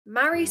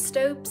Marie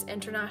Stopes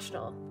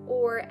International,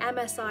 or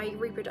MSI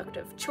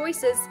Reproductive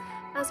Choices,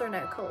 as they're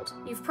now called.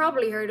 You've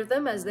probably heard of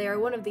them as they are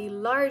one of the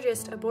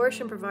largest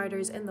abortion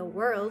providers in the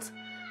world,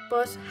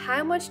 but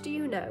how much do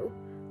you know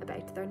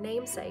about their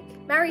namesake?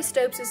 Marie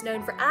Stopes is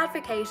known for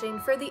advocating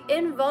for the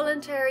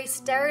involuntary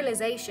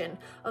sterilization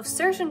of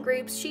certain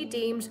groups she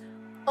deemed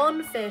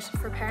unfit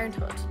for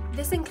parenthood.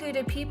 This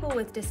included people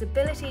with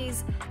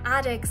disabilities,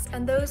 addicts,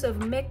 and those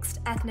of mixed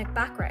ethnic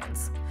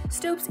backgrounds.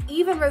 Stopes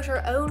even wrote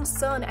her own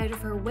son out of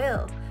her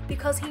will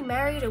because he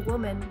married a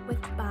woman with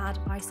bad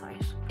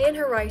eyesight. In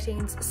her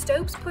writings,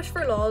 Stopes pushed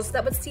for laws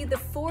that would see the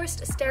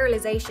forced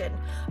sterilization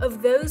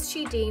of those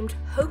she deemed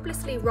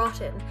hopelessly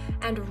rotten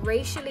and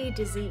racially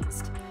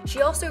diseased.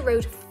 She also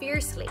wrote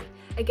fiercely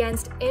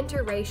against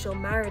interracial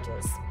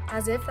marriages.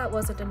 As if that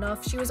wasn't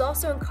enough, she was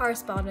also in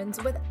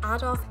correspondence with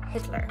Adolf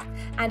Hitler,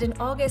 and in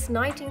August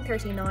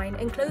 1939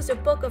 enclosed a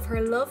book of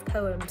her love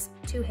poems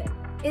to him.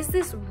 Is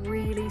this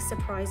really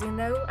surprising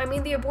though? I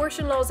mean, the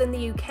abortion laws in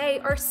the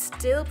UK are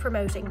still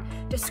promoting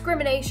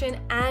discrimination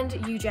and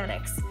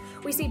eugenics.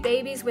 We see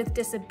babies with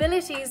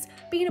disabilities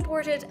being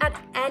aborted at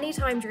any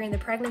time during the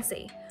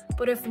pregnancy.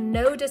 But if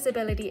no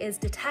disability is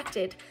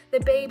detected, the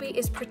baby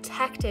is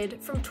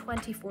protected from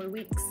 24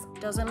 weeks.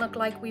 Doesn't look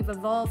like we've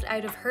evolved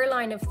out of her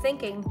line of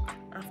thinking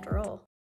after all.